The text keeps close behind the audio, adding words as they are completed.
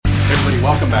everybody,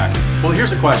 welcome back. Well,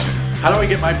 here's a question. How do I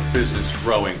get my business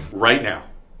growing right now?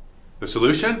 The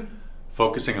solution?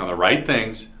 Focusing on the right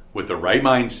things, with the right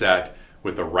mindset,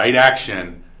 with the right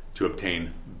action to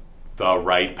obtain the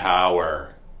right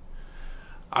power.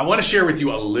 I want to share with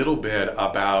you a little bit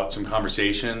about some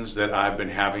conversations that I've been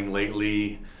having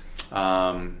lately.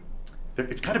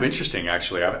 It's kind of interesting,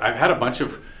 actually. I've had a bunch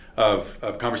of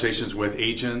conversations with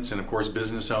agents and, of course,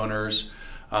 business owners.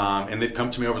 And they've come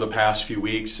to me over the past few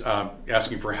weeks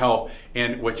asking for help.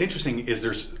 And what's interesting is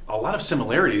there's a lot of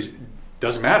similarities.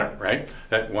 Doesn't matter, right?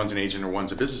 That one's an agent or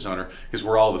one's a business owner, because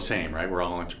we're all the same, right? We're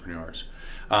all entrepreneurs.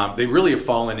 They really have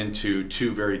fallen into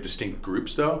two very distinct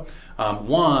groups, though.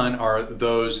 One are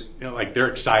those, like they're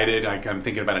excited. I'm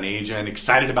thinking about an agent,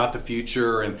 excited about the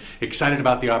future and excited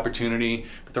about the opportunity.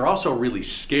 But they're also really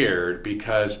scared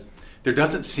because there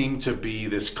doesn't seem to be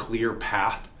this clear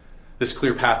path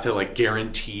to like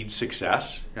guaranteed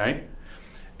success, right?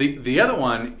 The other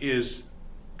one is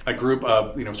a group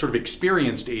of sort of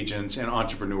experienced agents and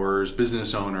entrepreneurs,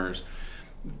 business owners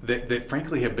that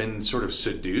frankly have been sort of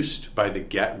seduced by the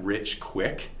get rich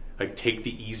quick, like take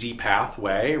the easy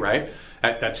pathway, right?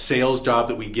 That sales job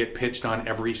that we get pitched on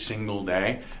every single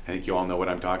day. I think you all know what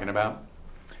I'm talking about.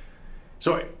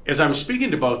 So as I was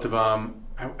speaking to both of them,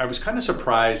 I was kind of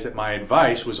surprised that my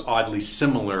advice was oddly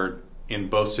similar in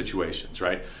both situations,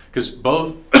 right? Because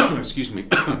both,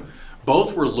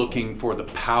 both were looking for the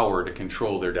power to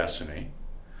control their destiny.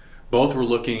 Both were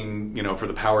looking, for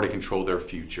the power to control their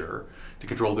future, to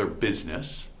control their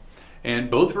business. And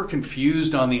both were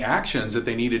confused on the actions that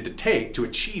they needed to take to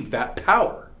achieve that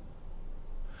power.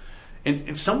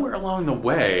 And somewhere along the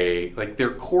way, like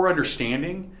their core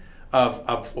understanding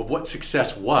of what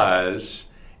success was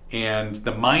and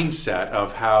the mindset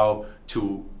of how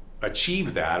to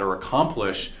achieve that or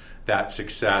accomplish that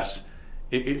success,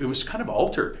 it was kind of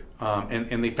altered.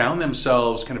 And they found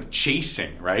themselves kind of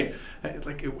chasing, right?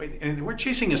 And we're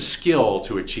chasing a skill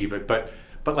to achieve it, but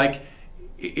like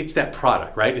it's that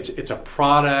product, right? It's a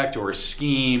product or a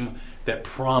scheme that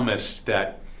promised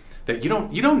that you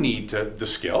don't need the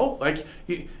skill. Like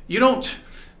you don't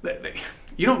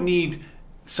need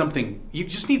something. You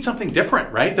just need something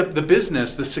different, right? The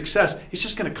business, the success is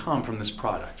just going to come from this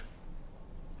product.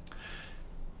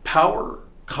 Power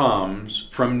comes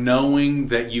from knowing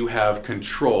that you have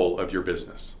control of your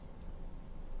business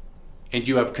and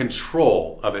you have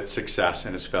control of its success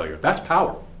and its failure. That's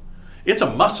power. It's a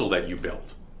muscle that you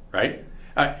build, right?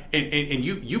 And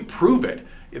you prove it,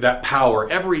 that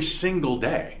power, every single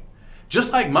day.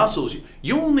 Just like muscles,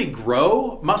 you only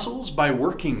grow muscles by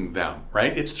working them,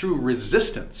 right? It's through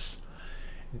resistance.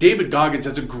 David Goggins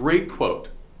has a great quote: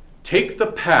 "Take the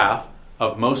path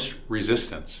of most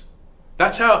resistance."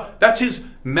 That's his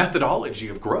methodology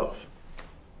of growth.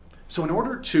 So in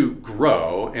order to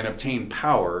grow and obtain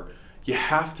power, you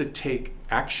have to take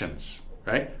actions,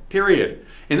 right? Period.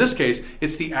 In this case,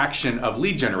 it's the action of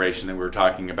lead generation that we were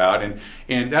talking about,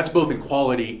 and that's both in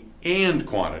quality and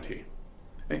quantity.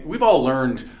 We've all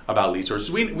learned about lead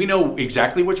sources. We know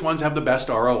exactly which ones have the best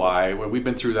ROI. We've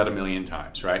been through that a million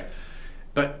times, right?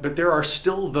 But there are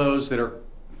still those that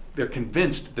they're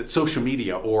convinced that social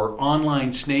media or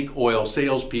online snake oil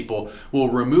salespeople will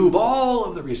remove all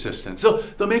of the resistance.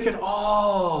 They'll make it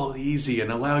all easy and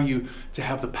allow you to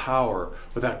have the power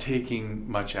without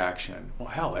taking much action. Well,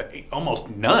 hell, almost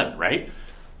none, right?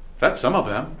 That's some of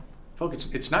them. Folks,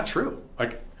 it's not true.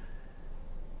 Like,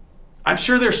 I'm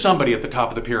sure there's somebody at the top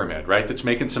of the pyramid, right, that's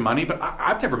making some money, but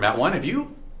I've never met one. Have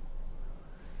you?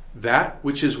 That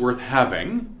which is worth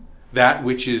having, that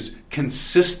which is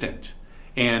consistent,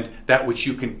 and that which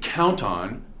you can count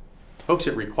on, folks,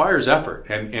 it requires effort.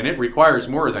 And it requires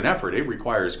more than effort. It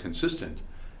requires consistent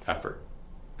effort.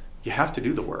 You have to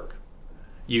do the work.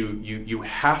 You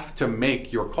have to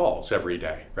make your calls every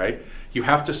day, right? You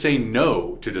have to say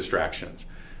no to distractions.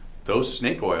 Those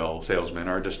snake oil salesmen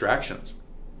are distractions.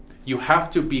 You have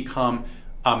to become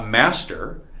a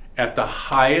master at the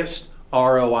highest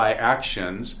ROI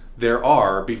actions there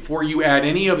are before you add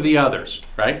any of the others,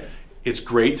 right? It's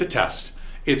great to test.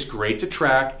 It's great to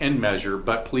track and measure,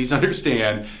 but please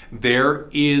understand there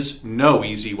is no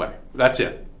easy way. That's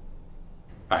it.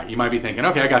 All right, you might be thinking,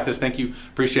 okay, I got this, thank you,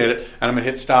 appreciate it, and I'm going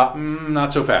to hit stop.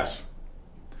 Not so fast.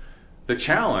 The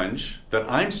challenge that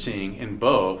I'm seeing in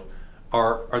both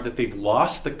are that they've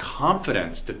lost the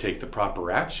confidence to take the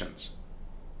proper actions.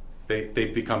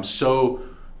 They've become so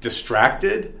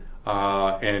distracted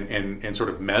and sort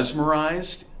of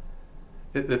mesmerized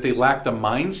that they lack the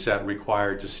mindset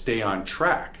required to stay on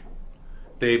track,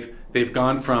 They've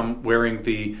gone from wearing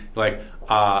the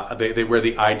they wear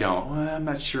the I don't. Well, I'm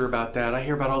not sure about that. I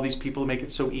hear about all these people who make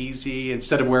it so easy.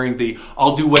 Instead of wearing the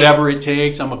I'll do whatever it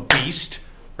takes. I'm a beast,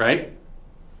 right?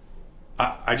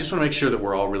 I just want to make sure that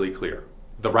we're all really clear.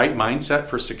 The right mindset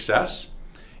for success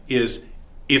is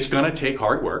it's going to take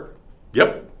hard work.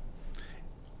 Yep.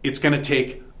 It's going to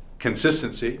take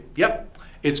consistency. Yep.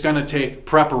 It's going to take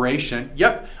preparation.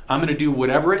 Yep. I'm going to do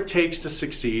whatever it takes to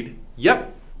succeed.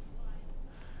 Yep.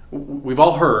 We've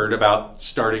all heard about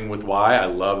starting with why. I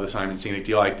love the Simon Sinek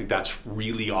deal. I think that's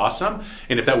really awesome.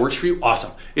 And if that works for you,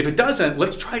 awesome. If it doesn't,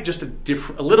 let's try just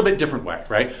a little bit different way,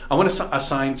 right? I want to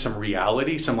assign some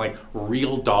reality, some like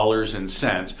real dollars and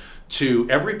cents to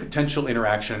every potential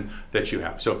interaction that you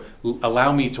have. So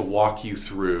allow me to walk you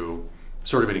through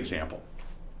sort of an example.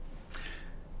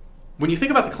 When you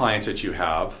think about the clients that you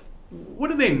have, what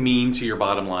do they mean to your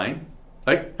bottom line?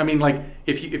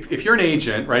 If you're an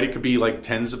agent, right, it could be like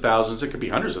tens of thousands, it could be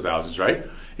hundreds of thousands, right?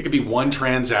 It could be one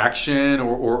transaction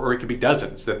or it could be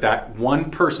dozens that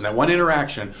one person, that one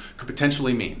interaction could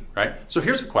potentially mean, right? So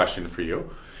here's a question for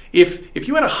you. If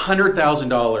you had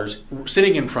 $100,000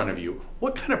 sitting in front of you,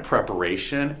 what kind of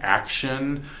preparation,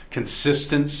 action,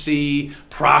 consistency,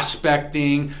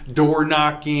 prospecting, door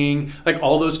knocking, like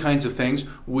all those kinds of things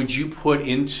would you put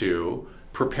into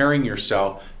preparing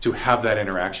yourself to have that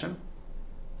interaction?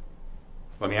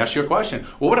 Let me ask you a question.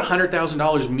 What would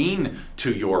 $100,000 mean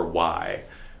to your why?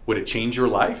 Would it change your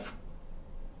life?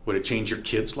 Would it change your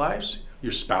kids' lives?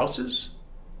 Your spouse's?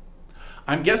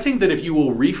 I'm guessing that if you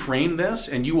will reframe this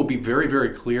and you will be very, very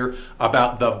clear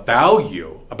about the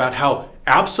value, about how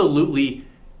absolutely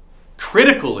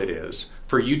critical it is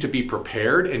for you to be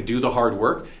prepared and do the hard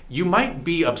work, you might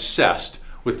be obsessed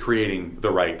with creating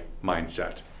the right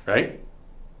mindset, right?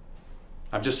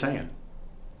 I'm just saying.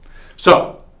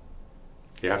 So,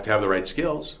 you have to have the right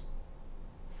skills.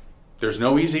 There's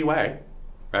no easy way,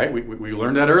 right? We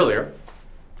learned that earlier.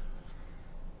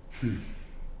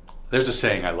 There's a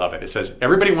saying, I love it. It says,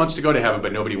 everybody wants to go to heaven,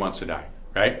 but nobody wants to die,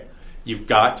 right? You've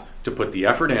got to put the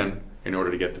effort in order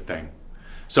to get the thing.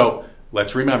 So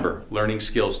let's remember, learning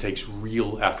skills takes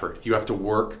real effort. You have to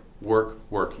work.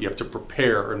 You have to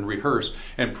prepare and rehearse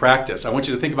and practice. I want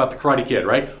you to think about the Karate Kid,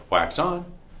 right? Wax on,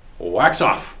 wax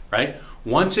off, right?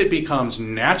 Once it becomes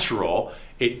natural,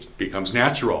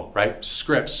 right?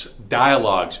 Scripts,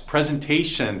 dialogues,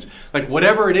 presentations, like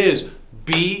whatever it is,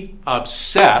 be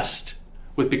obsessed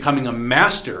with becoming a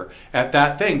master at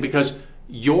that thing because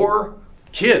your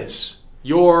kids,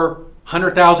 your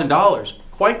 $100,000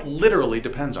 quite literally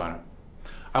depends on it.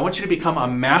 I want you to become a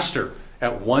master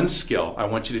at one skill. I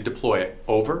want you to deploy it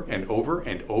over and over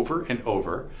and over and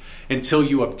over until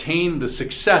you obtain the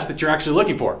success that you're actually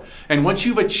looking for. And once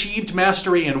you've achieved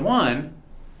mastery in one,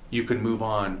 you can move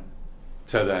on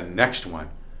to the next one.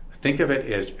 Think of it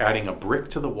as adding a brick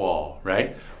to the wall,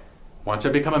 right? Once I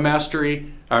become a master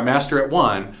at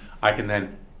one, I can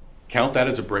then count that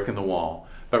as a brick in the wall.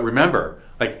 But remember,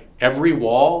 like every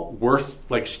wall worth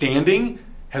like standing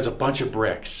has a bunch of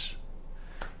bricks.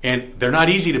 And they're not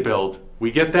easy to build. We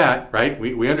get that, right?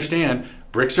 We understand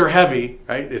bricks are heavy,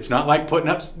 right? It's not like putting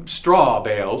up straw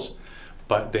bales,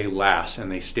 but they last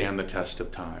and they stand the test of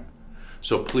time.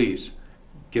 So please,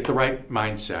 get the right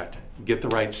mindset, get the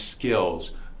right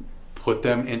skills, put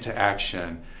them into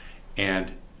action,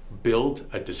 and build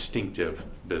a distinctive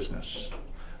business.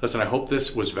 Listen, I hope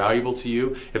this was valuable to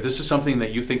you. If this is something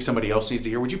that you think somebody else needs to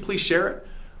hear, would you please share it?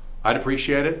 I'd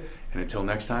appreciate it. And until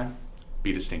next time,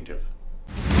 be distinctive.